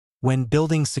When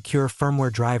building secure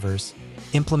firmware drivers,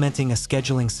 implementing a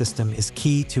scheduling system is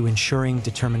key to ensuring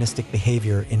deterministic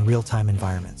behavior in real-time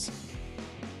environments.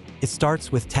 It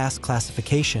starts with task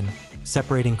classification,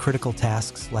 separating critical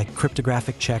tasks like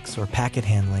cryptographic checks or packet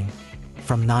handling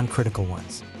from non-critical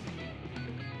ones.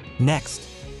 Next,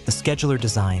 the scheduler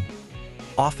design,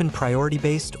 often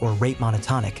priority-based or rate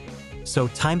monotonic, so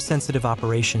time-sensitive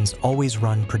operations always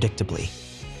run predictably.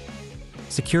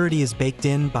 Security is baked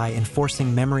in by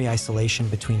enforcing memory isolation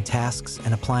between tasks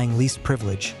and applying least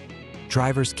privilege.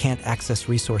 Drivers can't access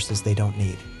resources they don't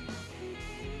need.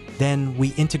 Then, we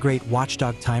integrate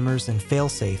watchdog timers and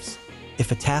fail-safes.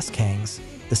 If a task hangs,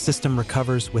 the system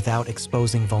recovers without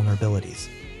exposing vulnerabilities.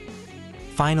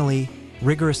 Finally,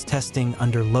 rigorous testing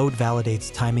under load validates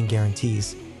timing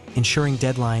guarantees, ensuring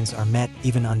deadlines are met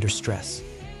even under stress.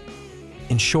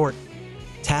 In short,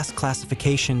 task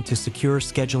classification to secure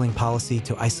scheduling policy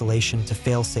to isolation to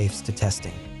fail-safes to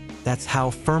testing. That's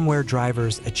how firmware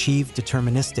drivers achieve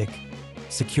deterministic,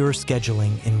 secure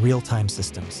scheduling in real-time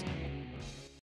systems.